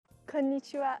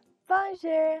Konnichiwa,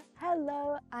 bonjour,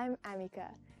 hello, I'm Amika,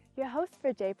 your host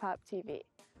for JPOP TV.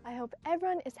 I hope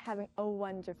everyone is having a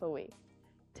wonderful week.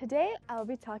 Today, I'll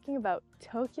be talking about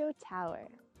Tokyo Tower.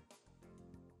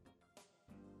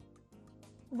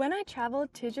 When I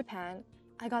traveled to Japan,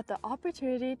 I got the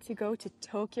opportunity to go to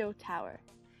Tokyo Tower.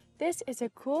 This is a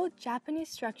cool Japanese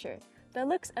structure that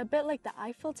looks a bit like the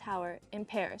Eiffel Tower in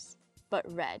Paris, but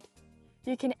red.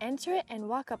 You can enter it and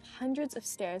walk up hundreds of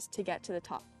stairs to get to the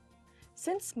top.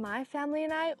 Since my family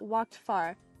and I walked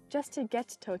far just to get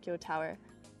to Tokyo Tower,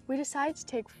 we decided to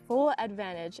take full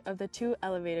advantage of the 2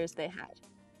 elevators they had.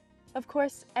 Of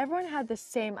course, everyone had the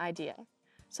same idea,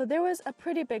 so there was a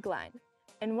pretty big line,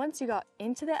 and once you got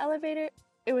into the elevator,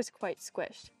 it was quite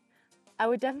squished. I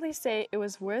would definitely say it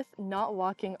was worth not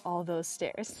walking all those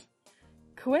stairs.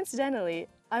 Coincidentally,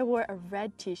 I wore a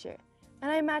red t-shirt, and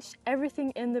I matched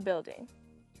everything in the building.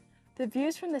 The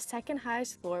views from the second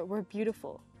highest floor were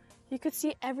beautiful. You could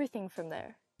see everything from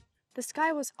there. The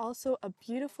sky was also a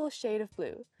beautiful shade of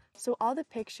blue, so all the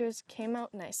pictures came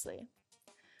out nicely.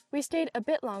 We stayed a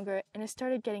bit longer and it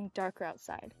started getting darker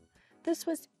outside. This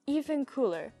was even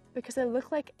cooler because it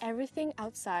looked like everything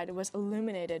outside was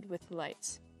illuminated with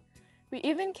lights. We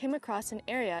even came across an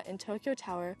area in Tokyo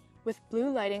Tower with blue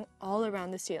lighting all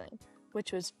around the ceiling,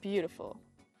 which was beautiful.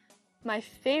 My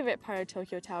favorite part of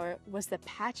Tokyo Tower was the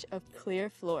patch of clear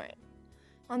flooring.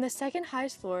 On the second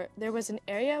highest floor, there was an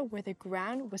area where the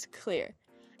ground was clear,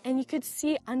 and you could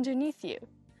see underneath you.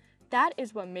 That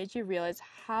is what made you realize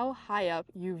how high up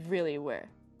you really were.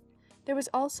 There was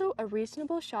also a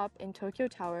reasonable shop in Tokyo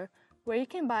Tower where you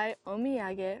can buy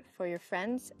omiyage for your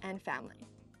friends and family.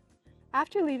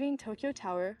 After leaving Tokyo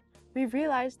Tower, we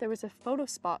realized there was a photo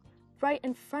spot right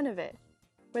in front of it,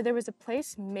 where there was a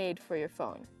place made for your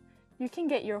phone. You can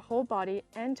get your whole body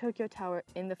and Tokyo Tower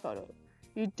in the photo.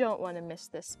 You don't want to miss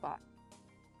this spot.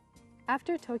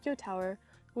 After Tokyo Tower,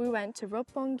 we went to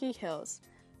Roppongi Hills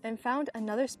and found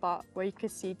another spot where you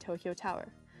could see Tokyo Tower.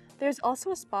 There's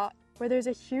also a spot where there's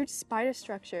a huge spider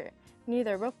structure near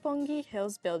the Roppongi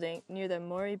Hills building near the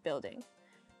Mori building,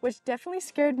 which definitely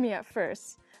scared me at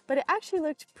first, but it actually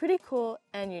looked pretty cool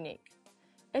and unique.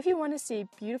 If you want to see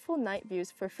beautiful night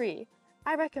views for free,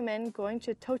 I recommend going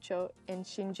to Tocho in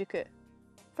Shinjuku.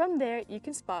 From there, you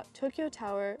can spot Tokyo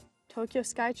Tower, Tokyo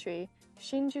Skytree,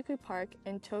 Shinjuku Park,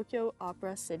 and Tokyo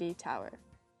Opera City Tower.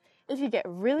 If you get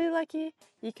really lucky,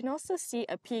 you can also see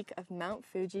a peak of Mount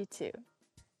Fuji too.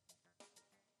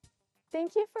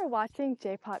 Thank you for watching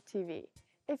JPOP TV.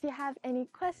 If you have any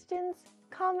questions,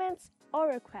 comments, or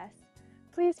requests,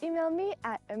 please email me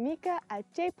at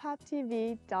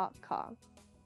amika@jpoptv.com.